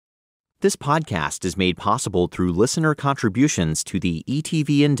This podcast is made possible through listener contributions to the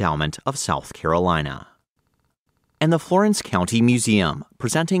ETV Endowment of South Carolina. And the Florence County Museum,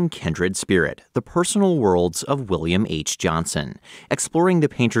 presenting Kindred Spirit, the personal worlds of William H. Johnson, exploring the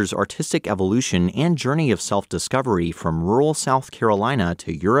painter's artistic evolution and journey of self-discovery from rural South Carolina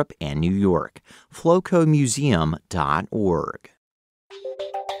to Europe and New York. flocomuseum.org.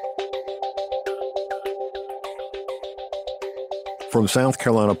 From South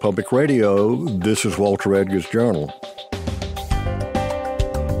Carolina Public Radio, this is Walter Edgar's Journal.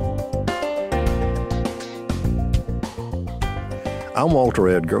 I'm Walter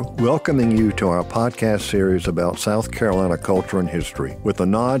Edgar, welcoming you to our podcast series about South Carolina culture and history, with a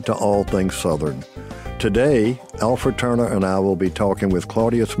nod to all things Southern. Today, Alfred Turner and I will be talking with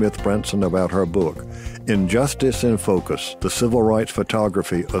Claudia Smith Brinson about her book, Injustice in Focus, the Civil Rights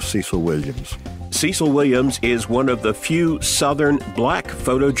Photography of Cecil Williams. Cecil Williams is one of the few Southern black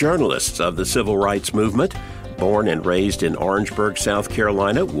photojournalists of the Civil Rights Movement. Born and raised in Orangeburg, South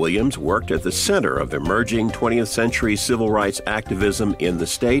Carolina, Williams worked at the center of emerging 20th-century civil rights activism in the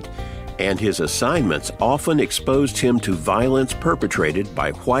state, and his assignments often exposed him to violence perpetrated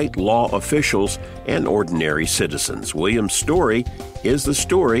by white law officials and ordinary citizens. Williams' story is the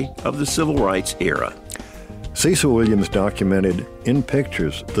story of the civil rights era. Cecil Williams documented in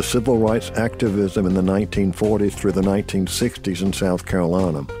pictures the civil rights activism in the 1940s through the 1960s in South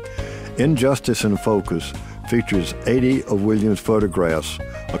Carolina. Injustice in Focus features 80 of Williams' photographs,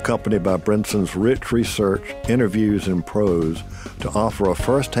 accompanied by Brinson's rich research, interviews, and prose, to offer a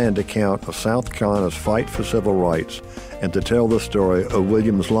first-hand account of South Carolina's fight for civil rights and to tell the story of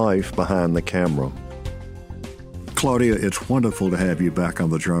Williams' life behind the camera. Claudia, it's wonderful to have you back on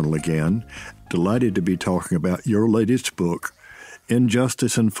the Journal again. Delighted to be talking about your latest book,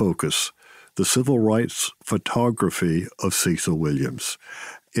 Injustice in Focus, the Civil Rights Photography of Cecil Williams.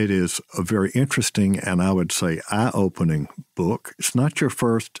 It is a very interesting and I would say eye-opening book. It's not your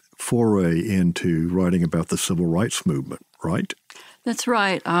first foray into writing about the civil rights movement, right? That's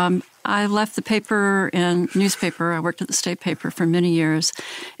right. I left the paper and newspaper. I worked at the state paper for many years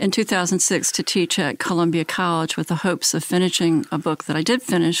in 2006 to teach at Columbia College with the hopes of finishing a book that I did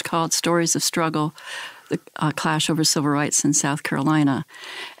finish called Stories of Struggle, the Clash over Civil Rights in South Carolina.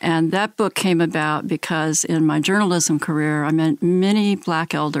 And that book came about because in my journalism career, I met many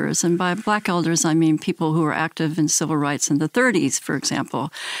black elders. And by black elders, I mean people who were active in civil rights in the 30s, for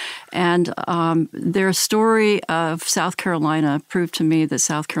example. And their story of South Carolina proved to me that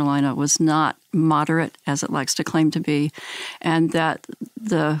South Carolina was not moderate, as it likes to claim to be, and that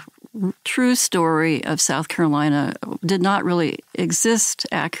the true story of South Carolina did not really exist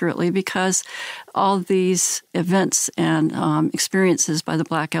accurately because all these events and experiences by the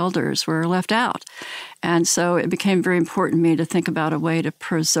black elders were left out. And so it became very important to me to think about a way to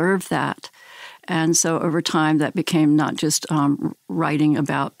preserve that. And so over time, that became not just writing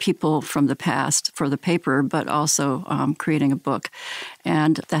about people from the past for the paper, but also creating a book.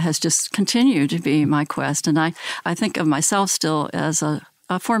 And that has just continued to be my quest. And I think of myself still as a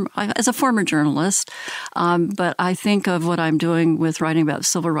former journalist, but I think of what I'm doing with writing about the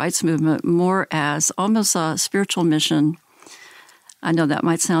civil rights movement more as almost a spiritual mission. I know that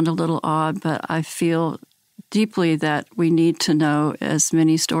might sound a little odd, but I feel deeply that we need to know as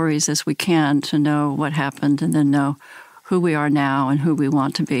many stories as we can to know what happened and then know who we are now and who we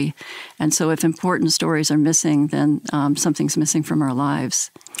want to be. And so if important stories are missing, then something's missing from our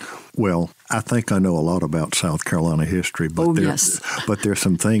lives. Well, I think I know a lot about South Carolina history, but but there's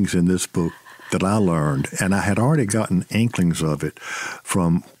some things in this book that I learned, and I had already gotten inklings of it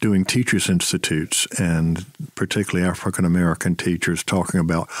from doing Teachers Institutes, and particularly African-American teachers talking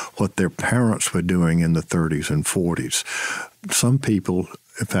about what their parents were doing in the 30s and 40s. Some people,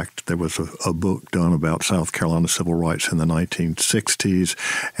 in fact, there was a book done about South Carolina civil rights in the 1960s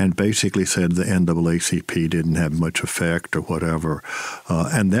and basically said the NAACP didn't have much effect or whatever.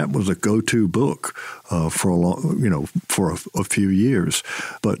 And that was a go-to book for a few years.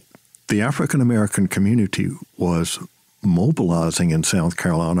 But the African-American community was mobilizing in South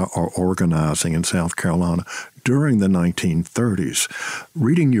Carolina or organizing in South Carolina during the 1930s.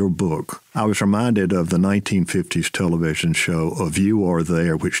 Reading your book, I was reminded of the 1950s television show Of You Are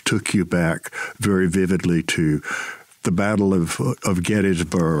There, which took you back very vividly to the Battle of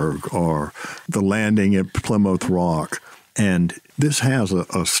Gettysburg or the landing at Plymouth Rock. And this has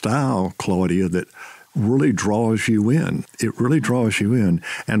a style, Claudia, that really draws you in. It really draws you in,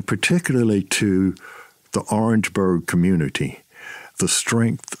 and particularly to the Orangeburg community, the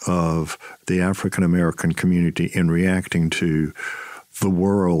strength of the African-American community in reacting to the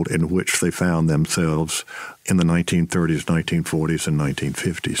world in which they found themselves in the 1930s, 1940s, and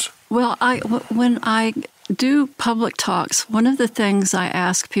 1950s? Well, when I do public talks, one of the things I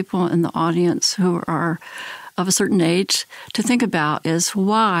ask people in the audience who are of a certain age to think about is,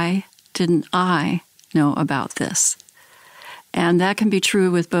 why didn't I know about this? And that can be true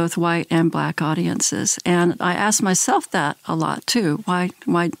with both white and black audiences. And I ask myself that a lot, too. Why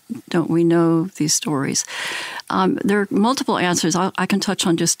don't we know these stories? There are multiple answers. I can touch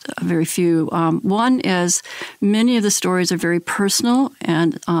on just a very few. One is many of the stories are very personal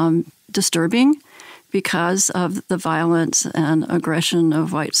and disturbing because of the violence and aggression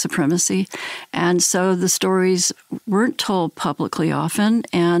of white supremacy. And so the stories weren't told publicly often,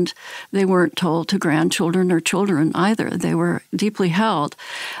 and they weren't told to grandchildren or children either. They were deeply held.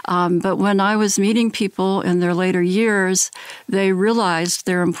 But when I was meeting people in their later years, they realized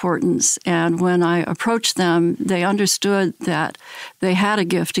their importance. And when I approached them, they understood that they had a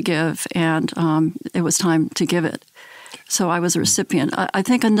gift to give, and it was time to give it. So I was a recipient. I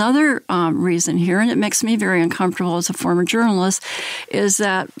think another reason here, and it makes me very uncomfortable as a former journalist, is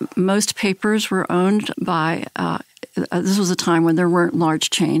that most papers were owned by, this was a time when there weren't large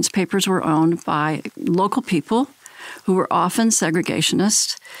chains. Papers were owned by local people who were often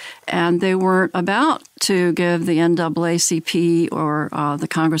segregationists, and they weren't about to give the NAACP or the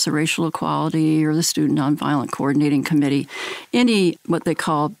Congress of Racial Equality or the Student Nonviolent Coordinating Committee any what they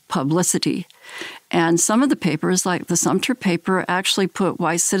called publicity. And some of the papers, like the Sumter paper, actually put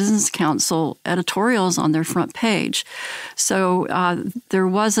White Citizens Council editorials on their front page. So there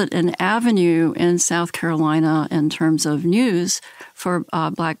wasn't an avenue in South Carolina in terms of news for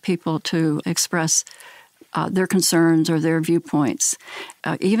black people to express their concerns or their viewpoints.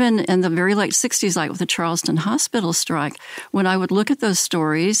 Even in the very late 60s, like with the Charleston hospital strike, when I would look at those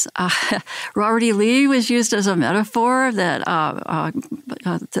stories, Robert E. Lee was used as a metaphor that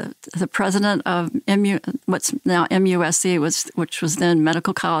the president of what's now MUSC, which was then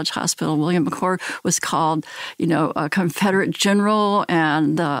Medical College Hospital, William McCord, was called, a Confederate general,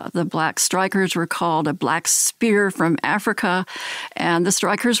 and the black strikers were called a black spear from Africa, and the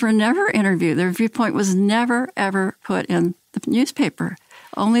strikers were never interviewed. Their viewpoint was never, ever put in the newspaper.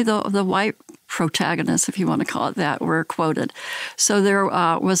 Only the white protagonists, if you want to call it that, were quoted. So there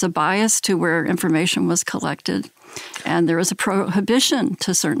was a bias to where information was collected, and there was a prohibition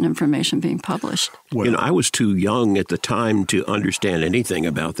to certain information being published. Well, I was too young at the time to understand anything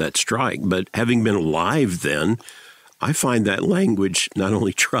about that strike, but having been alive then, I find that language not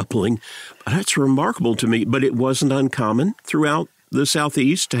only troubling, but that's remarkable to me. But it wasn't uncommon throughout the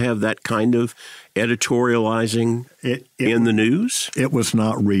Southeast to have that kind of editorializing in the news? It was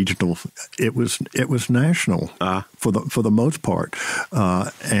not regional. It was national for the most part.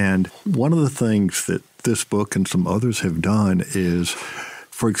 And one of the things that this book and some others have done is,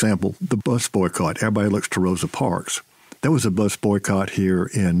 for example, the bus boycott. Everybody looks to Rosa Parks. There was a bus boycott here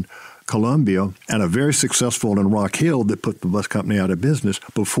in Columbia, and a very successful one in Rock Hill that put the bus company out of business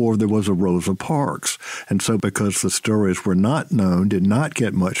before there was a Rosa Parks. And so because the stories were not known, did not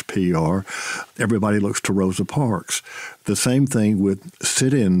get much PR, everybody looks to Rosa Parks. The same thing with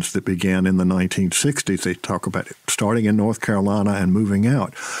sit-ins that began in the 1960s. They talk about it starting in North Carolina and moving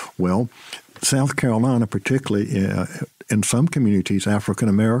out. Well, South Carolina, particularly in some communities, African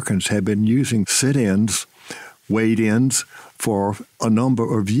Americans have been using sit-ins, wait-ins, for a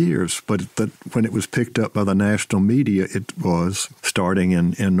number of years, but when it was picked up by the national media, it was starting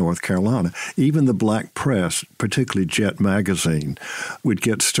in North Carolina. Even the black press, particularly Jet Magazine, would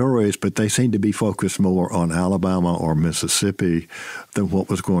get stories, but they seemed to be focused more on Alabama or Mississippi than what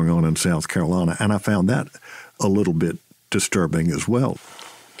was going on in South Carolina. And I found that a little bit disturbing as well.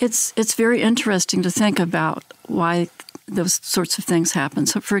 It's very interesting to think about why those sorts of things happen.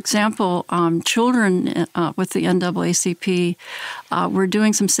 So, for example, children with the NAACP were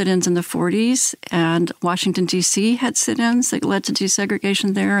doing some sit-ins in the 40s, and Washington, D.C. had sit-ins that led to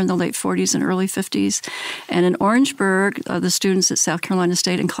desegregation there in the late 40s and early 50s. And in Orangeburg, the students at South Carolina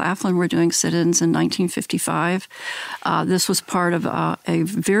State and Claflin were doing sit-ins in 1955. This was part of a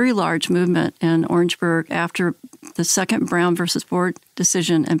very large movement in Orangeburg after the second Brown versus Board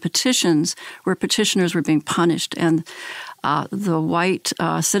decision and petitions, where petitioners were being punished. And the White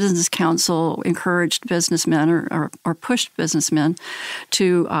Citizens Council encouraged businessmen or pushed businessmen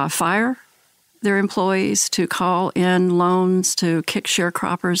to fire their employees to call in loans to kick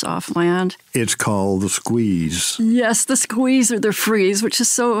sharecroppers off land. It's called the squeeze. Yes, the squeeze or the freeze, which is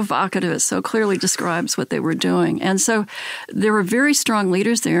so evocative. It so clearly describes what they were doing. And so there were very strong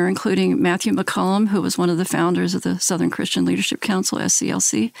leaders there, including Matthew McCullum, who was one of the founders of the Southern Christian Leadership Council,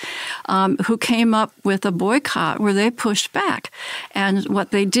 SCLC, who came up with a boycott where they pushed back. And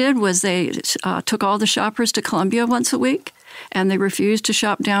what they did was they took all the shoppers to Columbia once a week, and they refused to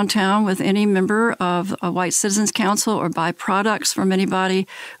shop downtown with any member of a White Citizens Council or buy products from anybody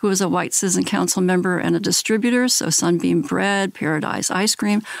who was a White Citizen Council member and a distributor, so Sunbeam Bread, Paradise Ice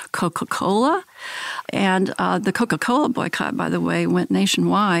Cream, Coca-Cola. And the Coca-Cola boycott, by the way, went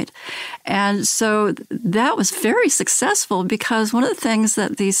nationwide. And so that was very successful because one of the things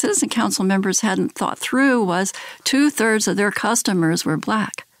that the Citizen Council members hadn't thought through was 2/3 of their customers were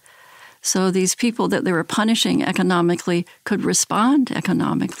Black. So these people that they were punishing economically could respond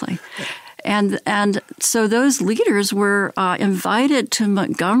economically. And so those leaders were invited to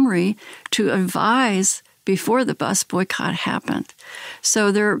Montgomery to advise before the bus boycott happened.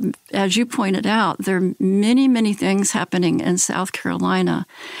 So there, as you pointed out, there are many, many things happening in South Carolina.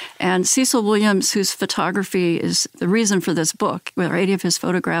 And Cecil Williams, whose photography is the reason for this book, with 80 of his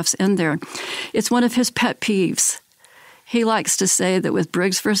photographs in there, it's one of his pet peeves. He likes to say that with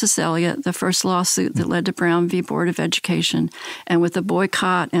Briggs versus Elliott, the first lawsuit that led to Brown v. Board of Education, and with the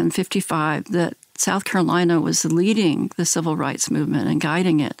boycott in 55, that South Carolina was leading the civil rights movement and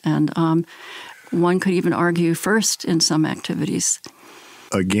guiding it. And one could even argue first in some activities.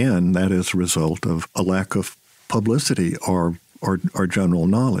 Again, that is a result of a lack of publicity or general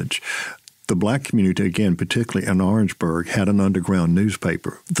knowledge. The Black community, again, particularly in Orangeburg, had an underground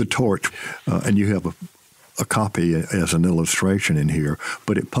newspaper, The Torch, and you have a copy as an illustration in here,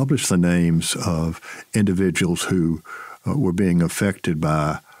 but it published the names of individuals who were being affected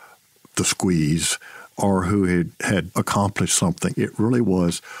by the squeeze or who had accomplished something. It really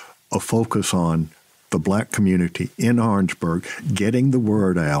was a focus on the Black community in Orangeburg, getting the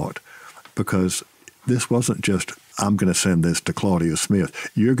word out, because this wasn't just, I'm going to send this to Claudia Smith.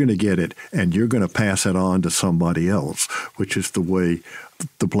 You're going to get it, and you're going to pass it on to somebody else, which is the way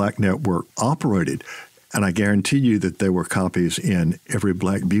the Black network operated. And I guarantee you that there were copies in every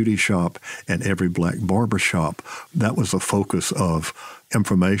Black beauty shop and every Black barber shop. That was the focus of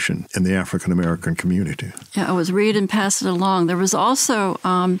information in the African-American community. Yeah, it was read and pass it along. There was also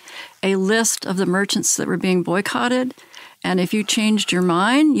a list of the merchants that were being boycotted. And if you changed your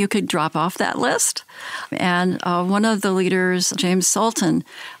mind, you could drop off that list. And one of the leaders, James Sultan,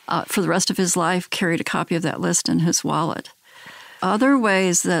 for the rest of his life, carried a copy of that list in his wallet. Other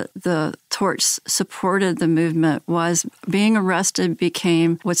ways that the Torch supported the movement was being arrested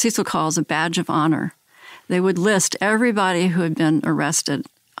became what Cecil calls a badge of honor. They would list everybody who had been arrested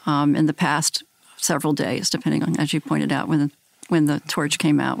in the past several days, depending on, as you pointed out, when the Torch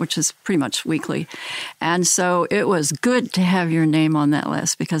came out, which is pretty much weekly. And so it was good to have your name on that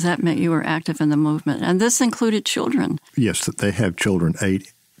list because that meant you were active in the movement. And this included children. Yes, they have children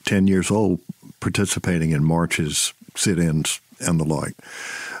 8, 10 years old participating in marches, sit-ins, and the like.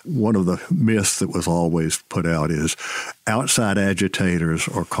 One of the myths that was always put out is outside agitators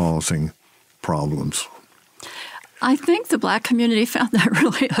are causing problems. I think the Black community found that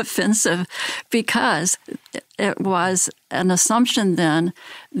really offensive because it was an assumption then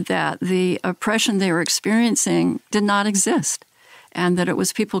that the oppression they were experiencing did not exist and that it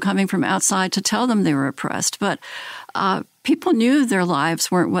was people coming from outside to tell them they were oppressed. But people knew their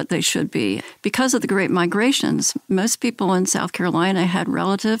lives weren't what they should be. Because of the Great Migrations, most people in South Carolina had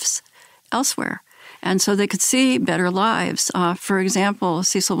relatives elsewhere. And so they could see better lives. For example,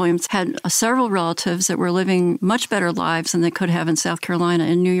 Cecil Williams had several relatives that were living much better lives than they could have in South Carolina.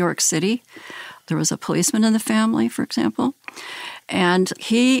 In New York City, there was a policeman in the family, for example. And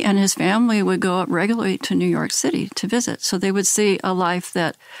he and his family would go up regularly to New York City to visit. So they would see a life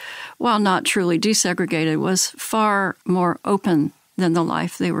that, while not truly desegregated, was far more open than the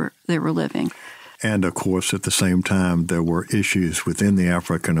life they were living. And, of course, at the same time, there were issues within the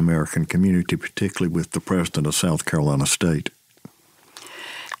African-American community, particularly with the president of South Carolina State.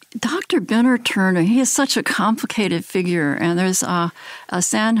 Dr. Benner Turner, he is such a complicated figure, and there's a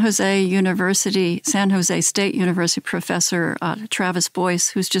San Jose State University professor, Travis Boyce,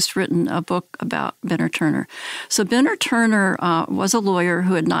 who's just written a book about Benner Turner. So Benner Turner was a lawyer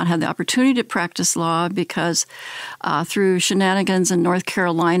who had not had the opportunity to practice law because through shenanigans in North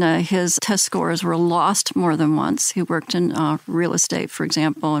Carolina, his test scores were lost more than once. He worked in real estate, for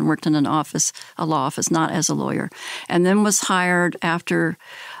example, and worked in a law office, not as a lawyer, and then was hired after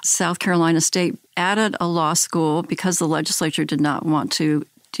South Carolina State added a law school because the legislature did not want to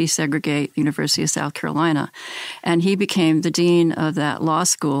desegregate the University of South Carolina. And he became the dean of that law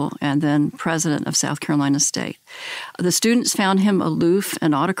school and then president of South Carolina State. The students found him aloof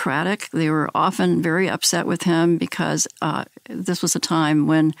and autocratic. They were often very upset with him because this was a time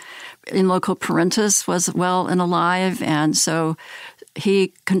when in loco parentis was well and alive, and so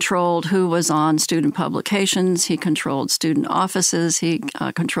he controlled who was on student publications. He controlled student offices. He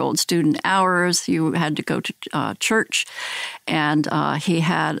controlled student hours. You had to go to church. And he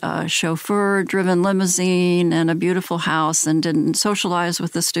had a chauffeur-driven limousine and a beautiful house and didn't socialize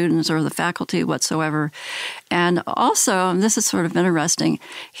with the students or the faculty whatsoever. And also, and this is sort of interesting,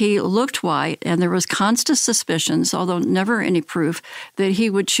 he looked white, and there was constant suspicions, although never any proof, that he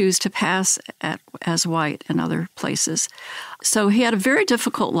would choose to pass as white in other places. So he had a very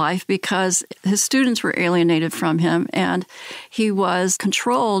difficult life because his students were alienated from him, and he was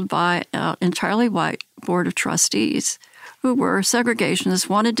controlled by an entirely white board of trustees who were segregationists,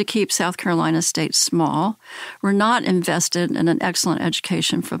 wanted to keep South Carolina State small, were not invested in an excellent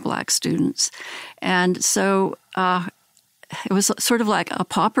education for black students. And so it was sort of like a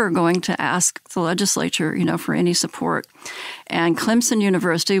pauper going to ask the legislature, for any support. And Clemson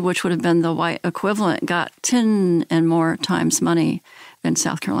University, which would have been the white equivalent, got 10 and more times money than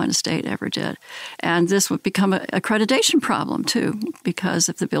South Carolina State ever did. And this would become an accreditation problem, too, because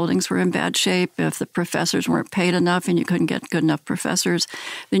if the buildings were in bad shape, if the professors weren't paid enough and you couldn't get good enough professors,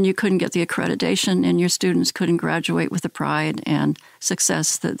 then you couldn't get the accreditation and your students couldn't graduate with the pride and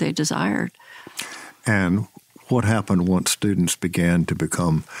success that they desired. And what happened once students began to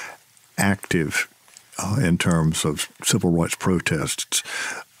become active in terms of civil rights protests?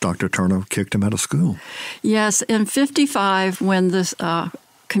 Dr. Turner kicked him out of school. Yes, in 1955, when this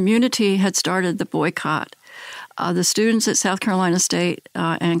community had started the boycott, the students at South Carolina State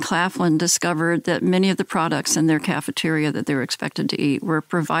and Claflin discovered that many of the products in their cafeteria that they were expected to eat were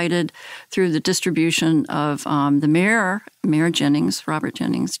provided through the distribution of the mayor, Mayor Jennings, Robert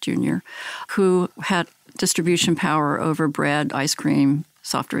Jennings Jr., who had distribution power over bread, ice cream,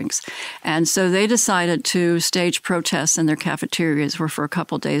 soft drinks. And so they decided to stage protests in their cafeterias where for a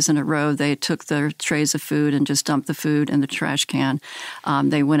couple days in a row they took their trays of food and just dumped the food in the trash can.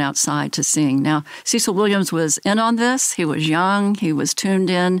 They went outside to sing. Now, Cecil Williams was in on this. He was young. He was tuned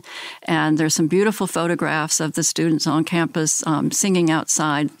in. And there's some beautiful photographs of the students on campus singing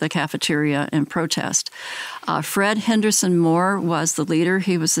outside the cafeteria in protest. Fred Henderson Moore was the leader.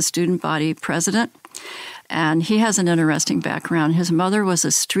 He was the student body president. And he has an interesting background. His mother was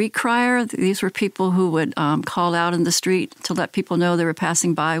a street crier. These were people who would call out in the street to let people know they were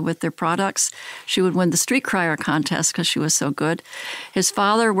passing by with their products. She would win the street crier contest because she was so good. His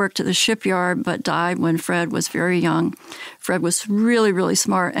father worked at the shipyard but died when Fred was very young. Fred was really, really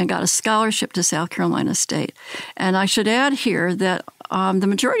smart and got a scholarship to South Carolina State. And I should add here that the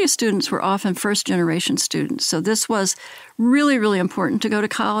majority of students were often first-generation students. So this was really, really important to go to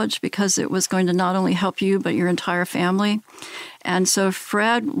college because it was going to not only help you, but your entire family. And so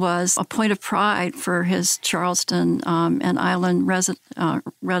Fred was a point of pride for his Charleston and Island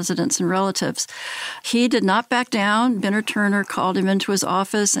residents and relatives. He did not back down. Benner Turner called him into his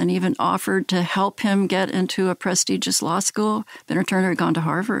office and even offered to help him get into a prestigious law school. Benner Turner had gone to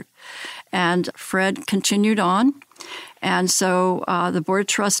Harvard. And Fred continued on. And so the Board of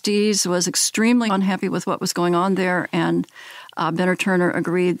Trustees was extremely unhappy with what was going on there, and Benner Turner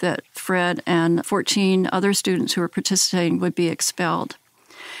agreed that Fred and 14 other students who were participating would be expelled.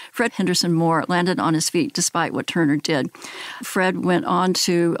 Fred Henderson Moore landed on his feet despite what Turner did. Fred went on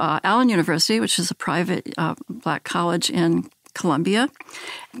to Allen University, which is a private black college in Columbia,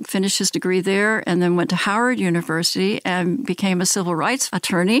 finished his degree there, and then went to Howard University and became a civil rights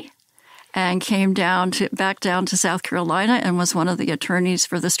attorney, and came back down to South Carolina and was one of the attorneys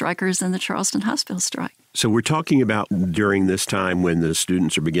for the strikers in the Charleston hospital strike. So we're talking about during this time when the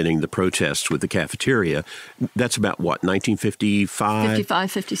students are beginning the protests with the cafeteria. That's about what, 1955?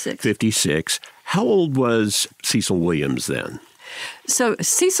 55, 56. 56. How old was Cecil Williams then? So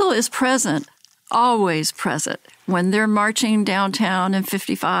Cecil is present, always present. When they're marching downtown in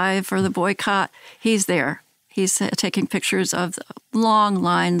 55 for the boycott, he's there. He's taking pictures of long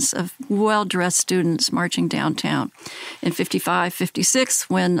lines of well-dressed students marching downtown. In 55, 56,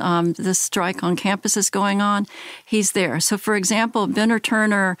 when this strike on campus is going on, he's there. So, for example, Benner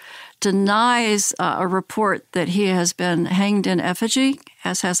Turner denies a report that he has been hanged in effigy,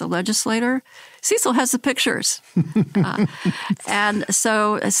 as has a legislator. Cecil has the pictures. And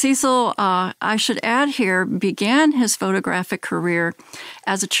so Cecil, I should add here, began his photographic career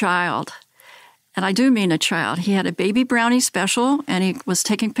as a child. and I do mean a child. He had a baby brownie special, and he was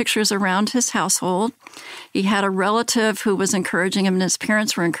taking pictures around his household. He had a relative who was encouraging him, and his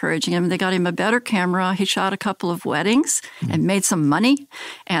parents were encouraging him. They got him a better camera. He shot a couple of weddings and made some money,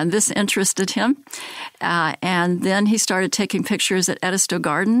 and this interested him. And then he started taking pictures at Edisto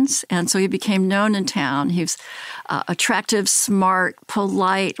Gardens, and so he became known in town. He was attractive, smart,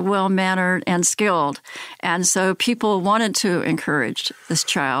 polite, well-mannered, and skilled. And so people wanted to encourage this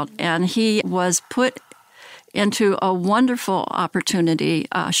child, and he was put into a wonderful opportunity.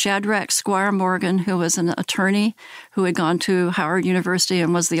 Shadrach Squire Morgan, who was an attorney who had gone to Howard University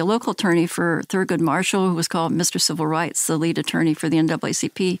and was the local attorney for Thurgood Marshall, who was called Mr. Civil Rights, the lead attorney for the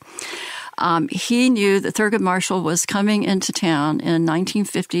NAACP. He knew that Thurgood Marshall was coming into town in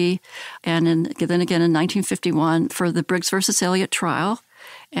 1950 and then again in 1951 for the Briggs versus Elliott trial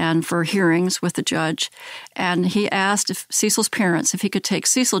and for hearings with the judge. And he asked Cecil's parents if he could take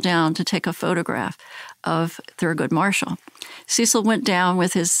Cecil down to take a photograph of Thurgood Marshall. Cecil went down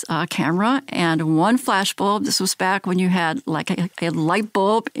with his camera and one flash bulb. This was back when you had like a light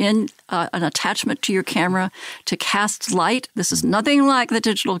bulb in an attachment to your camera to cast light. This is nothing like the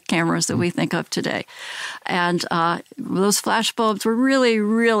digital cameras that we think of today. And those flash bulbs were really,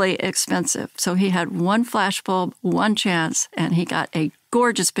 really expensive. So he had one flash bulb, one chance, and he got a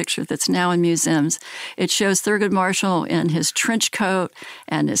gorgeous picture that's now in museums. It shows Thurgood Marshall in his trench coat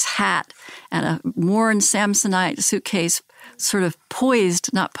and his hat and a worn Samsonite suitcase, sort of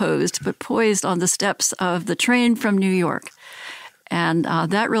poised, not posed, but poised on the steps of the train from New York. And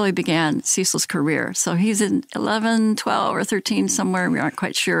that really began Cecil's career. So he's in 11, 12, or 13 somewhere. We aren't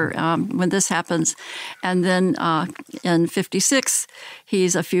quite sure when this happens. And then in 56,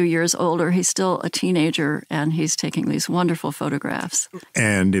 he's a few years older. He's still a teenager, and he's taking these wonderful photographs.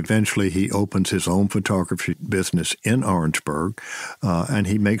 And eventually he opens his own photography business in Orangeburg, and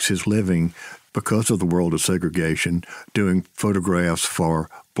he makes his living because of the world of segregation, doing photographs for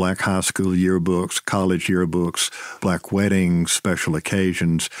Black high school yearbooks, college yearbooks, Black weddings, special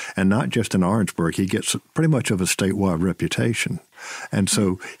occasions, and not just in Orangeburg. He gets pretty much of a statewide reputation. And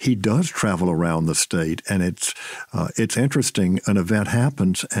so he does travel around the state, and it's interesting. An event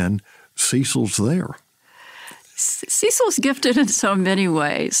happens, and Cecil's there. Cecil's gifted in so many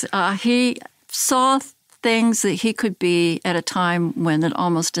ways. He saw things that he could be at a time when it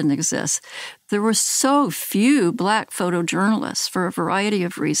almost didn't exist. There were so few Black photojournalists for a variety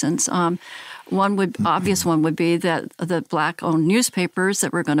of reasons. Obvious one would be that the Black-owned newspapers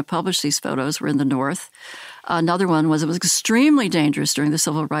that were going to publish these photos were in the North. Another one was it was extremely dangerous during the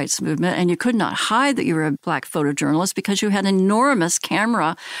Civil Rights Movement, and you could not hide that you were a Black photojournalist because you had an enormous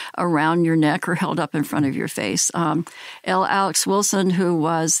camera around your neck or held up in front of your face. L. Alex Wilson, who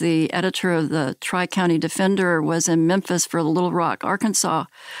was the editor of the Tri-County Defender, was in Memphis for Little Rock, Arkansas,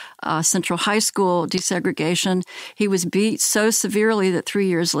 Central High School desegregation. He was beat so severely that 3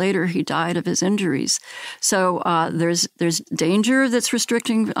 years later he died of his injuries. So there's danger that's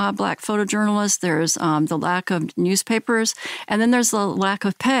restricting Black photojournalists. There's the lack of newspapers, and then there's the lack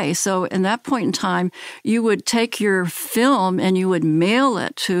of pay. So in that point in time, you would take your film and you would mail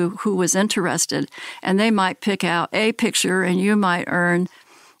it to who was interested, and they might pick out a picture, and you might earn,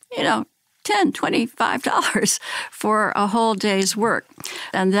 $10, $25 for a whole day's work.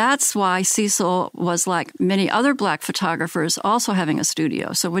 And that's why Cecil was, like many other Black photographers, also having a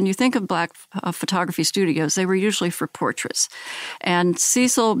studio. So when you think of Black photography studios, they were usually for portraits. And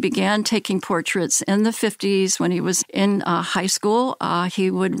Cecil began taking portraits in the 50s when he was in high school. He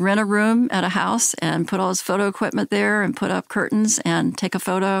would rent a room at a house and put all his photo equipment there and put up curtains and take a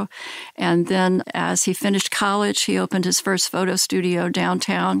photo. And then as he finished college, he opened his first photo studio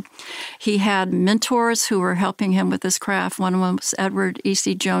downtown. He had mentors who were helping him with this craft. One of them was Edward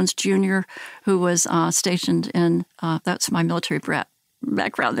E.C. Jones, Jr., who was stationed in, that's my military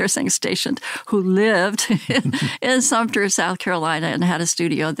background there saying stationed, who lived in Sumter, South Carolina, and had a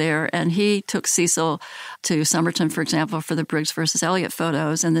studio there. And he took Cecil to Somerton, for example, for the Briggs versus Elliott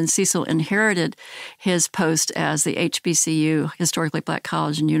photos. And then Cecil inherited his post as the HBCU, Historically Black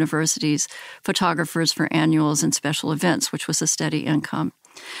College and Universities, photographers for annuals and special events, which was a steady income.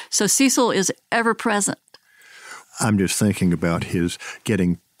 So Cecil is ever present. I'm just thinking about his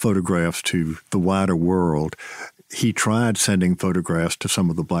getting photographs to the wider world. He tried sending photographs to some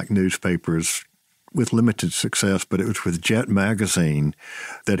of the Black newspapers with limited success, but it was with Jet magazine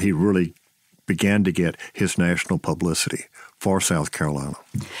that he really began to get his national publicity for South Carolina.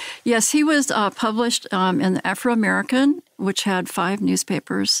 Yes, he was published in the Afro-American, which had 5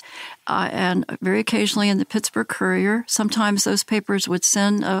 newspapers, and very occasionally in the Pittsburgh Courier. Sometimes those papers would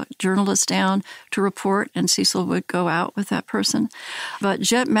send a journalist down to report, and Cecil would go out with that person. But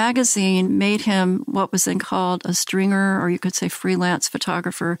Jet Magazine made him what was then called a stringer, or you could say freelance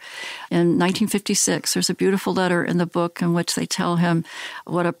photographer. In 1956, there's a beautiful letter in the book in which they tell him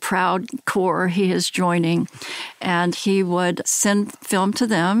what a proud corps he is joining. And he would send film to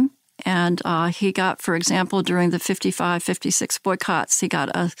them. And he got, for example, during the 55-56 boycotts, he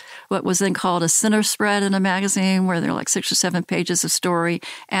got what was then called a center spread in a magazine where there are like 6 or 7 pages of story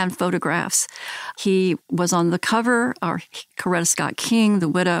and photographs. He was on the cover, Coretta Scott King, the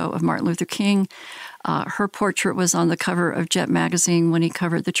widow of Martin Luther King. Her portrait was on the cover of Jet Magazine when he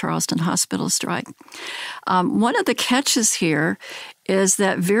covered the Charleston hospital strike. One of the catches here is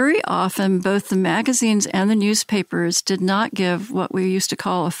that very often both the magazines and the newspapers did not give what we used to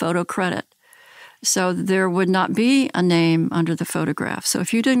call a photo credit. So there would not be a name under the photograph. So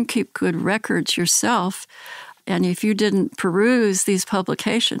if you didn't keep good records yourself, and if you didn't peruse these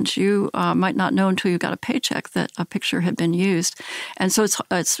publications, you might not know until you got a paycheck that a picture had been used. And so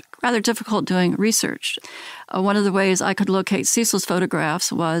it's rather difficult doing research. One of the ways I could locate Cecil's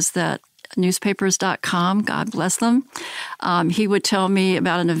photographs was that newspapers.com, God bless them, he would tell me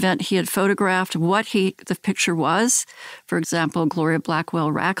about an event he had photographed, what the picture was. For example, Gloria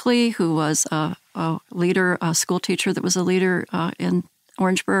Blackwell Rackley, who was a leader, a school teacher that was a leader in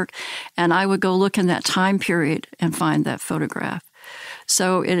Orangeburg, and I would go look in that time period and find that photograph.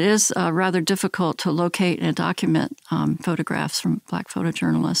 So it is rather difficult to locate and document photographs from Black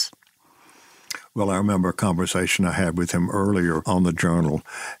photojournalists. Well, I remember a conversation I had with him earlier on the Journal,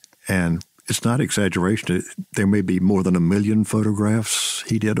 and it's not exaggeration. There may be more than 1 million photographs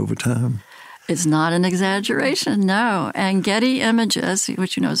he did over time. It's not an exaggeration, no. And Getty Images,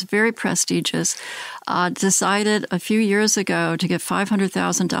 which you know is very prestigious, decided a few years ago to give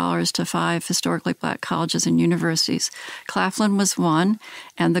 $500,000 to 5 historically Black colleges and universities. Claflin was one,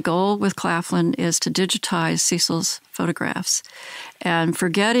 and the goal with Claflin is to digitize Cecil's photographs. And for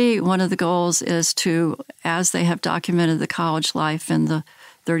Getty, one of the goals is to, as they have documented the college life in the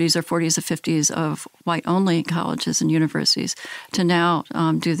 30s or 40s or 50s of white-only colleges and universities, to now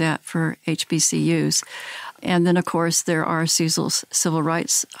do that for HBCUs. And then, of course, there are Cecil's civil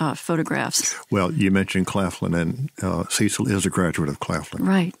rights photographs. Well, you mentioned Claflin, and Cecil is a graduate of Claflin.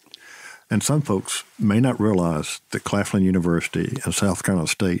 Right. And some folks may not realize that Claflin University and South Carolina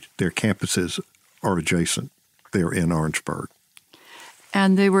State, their campuses are adjacent. They're in Orangeburg.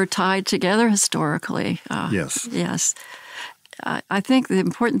 And they were tied together historically. Yes. Yes. I think the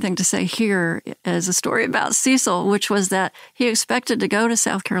important thing to say here is a story about Cecil, which was that he expected to go to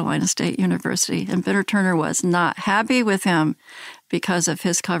South Carolina State University, and Benner Turner was not happy with him because of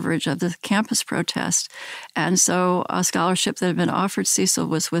his coverage of the campus protest. And so a scholarship that had been offered Cecil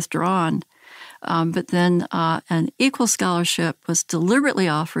was withdrawn. But then an equal scholarship was deliberately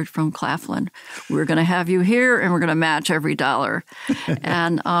offered from Claflin. We're going to have you here, and we're going to match every dollar.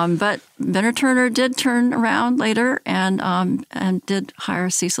 And but Benner Turner did turn around later and did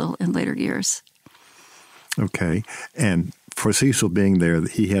hire Cecil in later years. Okay, and for Cecil being there,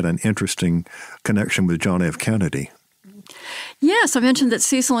 he had an interesting connection with John F. Kennedy. Yes, I mentioned that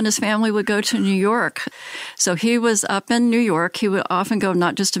Cecil and his family would go to New York. So he was up in New York. He would often go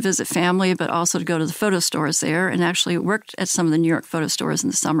not just to visit family, but also to go to the photo stores there, and actually worked at some of the New York photo stores in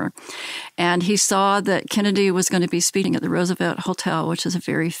the summer. And he saw that Kennedy was going to be speaking at the Roosevelt Hotel, which is a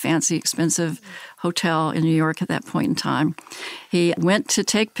very fancy, expensive hotel in New York at that point in time. He went to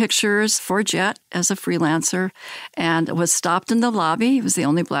take pictures for Jet as a freelancer and was stopped in the lobby. He was the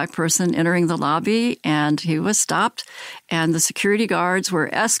only Black person entering the lobby, and he was stopped. And the security guards were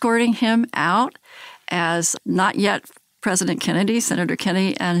escorting him out as not yet President Kennedy, Senator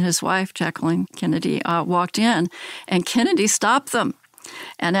Kennedy, and his wife, Jacqueline Kennedy, walked in. And Kennedy stopped them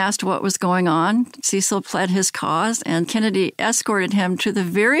and asked what was going on. Cecil pled his cause, and Kennedy escorted him to the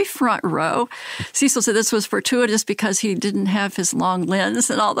very front row. Cecil said this was fortuitous because he didn't have his long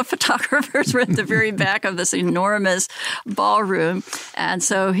lens, and all the photographers were at the very back of this enormous ballroom. And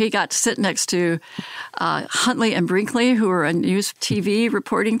so he got to sit next to Huntley and Brinkley, who were a news TV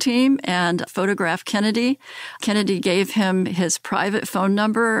reporting team, and photographed Kennedy. Kennedy gave him his private phone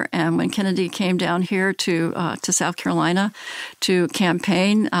number, and when Kennedy came down here to South Carolina to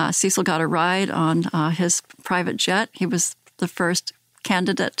campaign, Cecil got a ride on his private jet. He was the first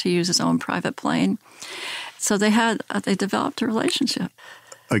candidate to use his own private plane. So they developed a relationship.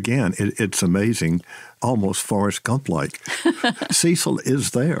 Again, it's amazing, almost Forrest Gump-like. Cecil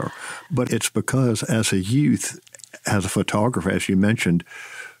is there, but it's because as a youth, as a photographer, as you mentioned,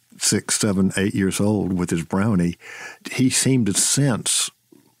 6, 7, 8 years old with his brownie, he seemed to sense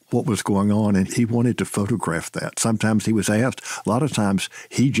what was going on, and he wanted to photograph that. Sometimes he was asked. A lot of times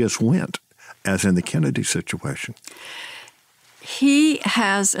he just went, as in the Kennedy situation. He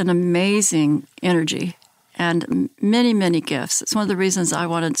has an amazing energy and many, many gifts. It's one of the reasons I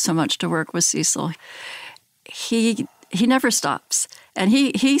wanted so much to work with Cecil. He never stops. And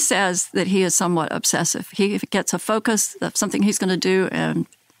he says that he is somewhat obsessive. He gets a focus of something he's going to do, and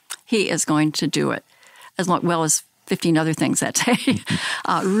he is going to do it, as well as 15 other things that day.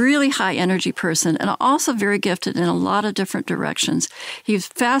 Really high energy person, and also very gifted in a lot of different directions. He's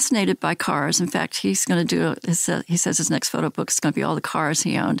fascinated by cars. In fact, he's going to do, he says his next photo book is going to be all the cars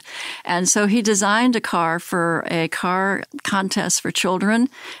he owned. And so he designed a car for a car contest for children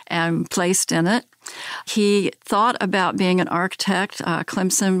and placed in it. He thought about being an architect.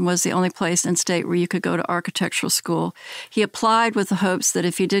 Clemson was the only place in state where you could go to architectural school. He applied with the hopes that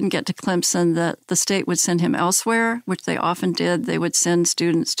if he didn't get to Clemson, that the state would send him elsewhere, which they often did. They would send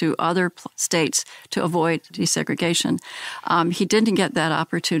students to other states to avoid desegregation. He didn't get that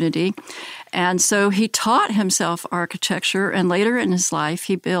opportunity. And so he taught himself architecture, and later in his life,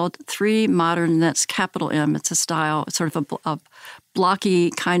 he built 3 modern, that's capital M, it's a style, it's sort of a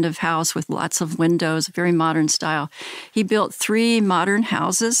blocky kind of house with lots of windows, very modern style. He built 3 modern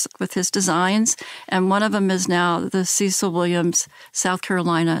houses with his designs, and one of them is now the Cecil Williams, South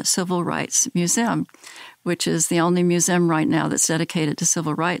Carolina Civil Rights Museum, which is the only museum right now that's dedicated to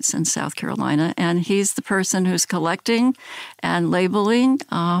civil rights in South Carolina. And he's the person who's collecting and labeling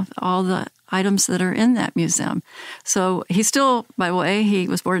all the items that are in that museum. So he's still, by the way, he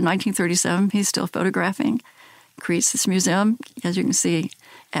was born in 1937. He's still photographing, creates this museum. As you can see,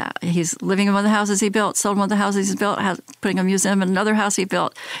 he's living in one of the houses he built, sold one of the houses he built, putting a museum in another house he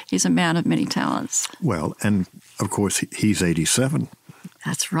built. He's a man of many talents. Well, and of course, he's 87.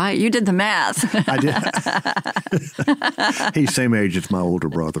 That's right. You did the math. I did. He's same age as my older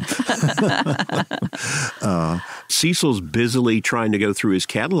brother. Cecil's busily trying to go through his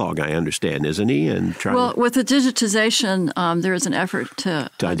catalog, I understand, isn't he? And with the digitization, there is an effort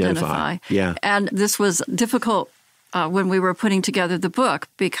to identify. Yeah. And this was difficult when we were putting together the book,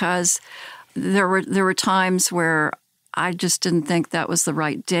 because there were times where I just didn't think that was the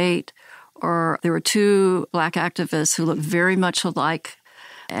right date, or there were 2 Black activists who looked very much alike.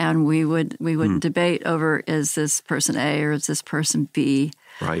 And we would debate over, is this person A or is this person B?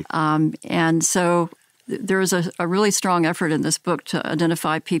 Right. And so there is a really strong effort in this book to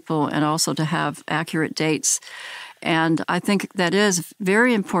identify people and also to have accurate dates. And I think that is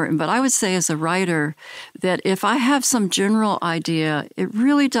very important. But I would say as a writer that if I have some general idea, it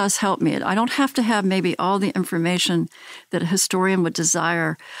really does help me. I don't have to have maybe all the information that a historian would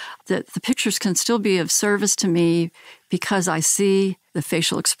desire, that the pictures can still be of service to me because I see the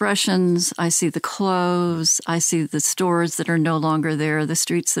facial expressions, I see the clothes, I see the stores that are no longer there, the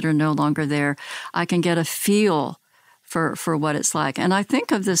streets that are no longer there. I can get a feel for what it's like. And I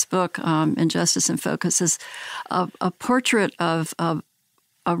think of this book, Injustice in Focus, as a portrait of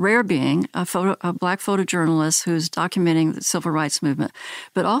a rare being, a Black photojournalist who's documenting the civil rights movement,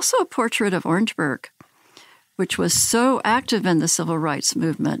 but also a portrait of Orangeburg, which was so active in the civil rights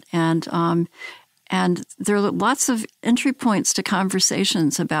movement. And there are lots of entry points to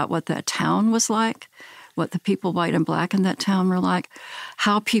conversations about what that town was like, what the people, white and Black, in that town were like,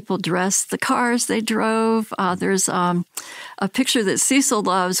 how people dressed, the cars they drove. There's a picture that Cecil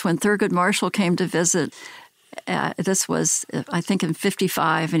loves when Thurgood Marshall came to visit. This was, I think, in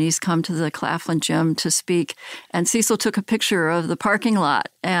 1955, and he's come to the Claflin Gym to speak. And Cecil took a picture of the parking lot,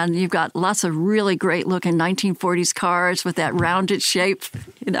 and you've got lots of really great-looking 1940s cars with that rounded shape,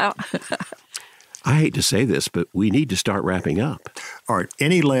 you know. I hate to say this, but we need to start wrapping up. All right.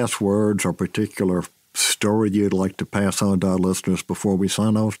 Any last words or particular story you'd like to pass on to our listeners before we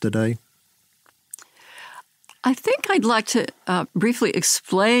sign off today? I think I'd like to briefly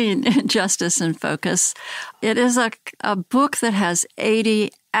explain Injustice in Focus. It is a book that has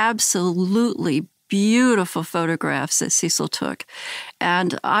 80 absolutely beautiful photographs that Cecil took.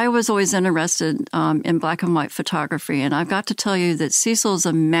 And I was always interested in black and white photography. And I've got to tell you that Cecil's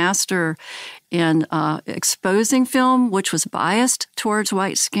a master in exposing film, which was biased towards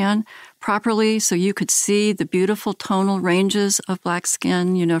white skin properly, so you could see the beautiful tonal ranges of black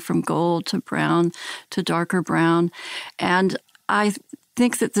skin, you know, from gold to brown to darker brown. And I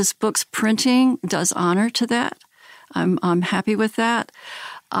think that this book's printing does honor to that. I'm happy with that.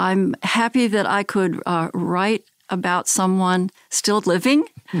 I'm happy that I could write about someone still living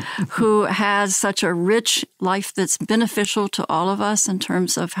who has such a rich life that's beneficial to all of us in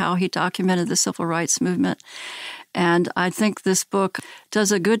terms of how he documented the civil rights movement. And I think this book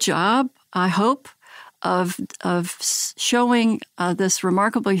does a good job, I hope, of showing this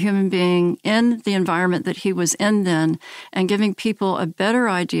remarkable human being in the environment that he was in then, and giving people a better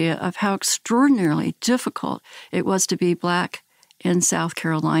idea of how extraordinarily difficult it was to be Black in South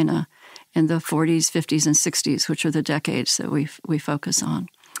Carolina in the 40s, 50s, and 60s, which are the decades that we focus on.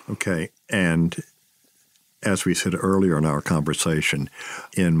 Okay, and as we said earlier in our conversation,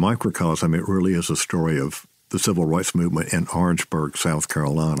 in microcosm, it really is a story of the civil rights movement in Orangeburg, South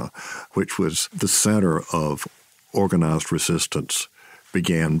Carolina, which was the center of organized resistance,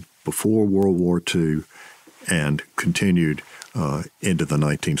 began before World War II and continued into the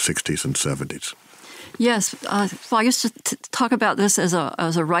 1960s and 70s. Yes. Well, I used to talk about this as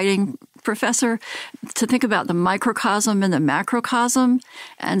a writing professor, to think about the microcosm and the macrocosm.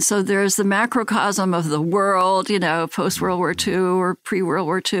 And so there's the macrocosm of the world, post-World War II or pre-World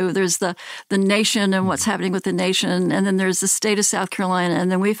War II. There's the nation and what's happening with the nation. And then there's the state of South Carolina.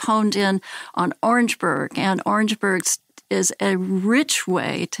 And then we've honed in on Orangeburg. And Orangeburg is a rich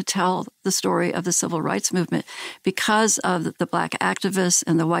way to tell the story of the civil rights movement because of the Black activists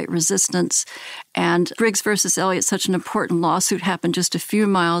and the white resistance. And Briggs versus Elliott, such an important lawsuit, happened just a few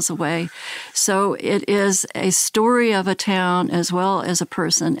miles away. So it is a story of a town as well as a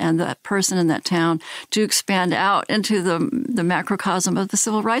person, and that person in that town do expand out into the macrocosm of the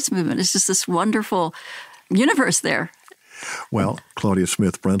civil rights movement. It's just this wonderful universe there. Well, Claudia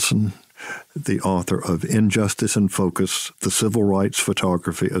Smith Brinson, the author of Injustice in Focus, The Civil Rights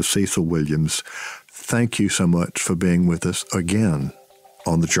Photography of Cecil Williams, thank you so much for being with us again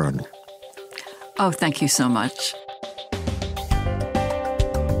on The Journal. Oh, thank you so much.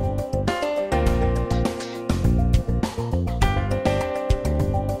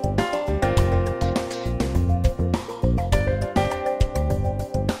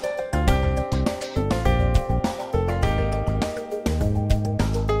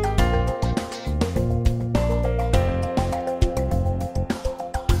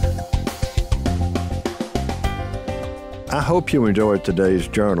 I hope you enjoyed today's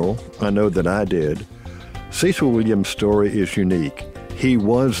journal. I know that I did. Cecil Williams' story is unique. He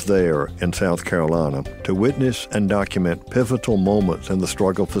was there in South Carolina to witness and document pivotal moments in the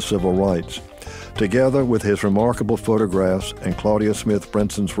struggle for civil rights. Together with his remarkable photographs and Claudia Smith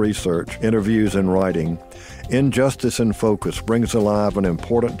Brinson's research, interviews, and writing, Injustice in Focus brings alive an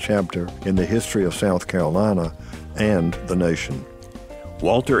important chapter in the history of South Carolina and the nation.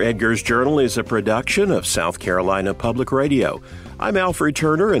 Walter Edgar's Journal is a production of South Carolina Public Radio. I'm Alfred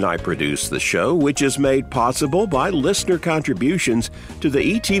Turner, and I produce the show, which is made possible by listener contributions to the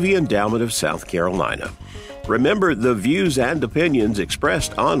ETV Endowment of South Carolina. Remember, the views and opinions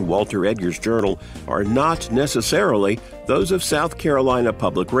expressed on Walter Edgar's Journal are not necessarily those of South Carolina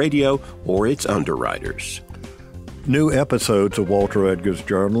Public Radio or its underwriters. New episodes of Walter Edgar's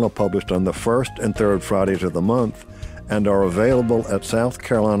Journal are published on the first and third Fridays of the month and are available at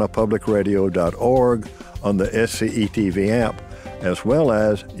southcarolinapublicradio.org on the SCETV app, as well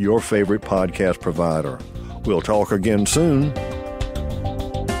as your favorite podcast provider. We'll talk again soon.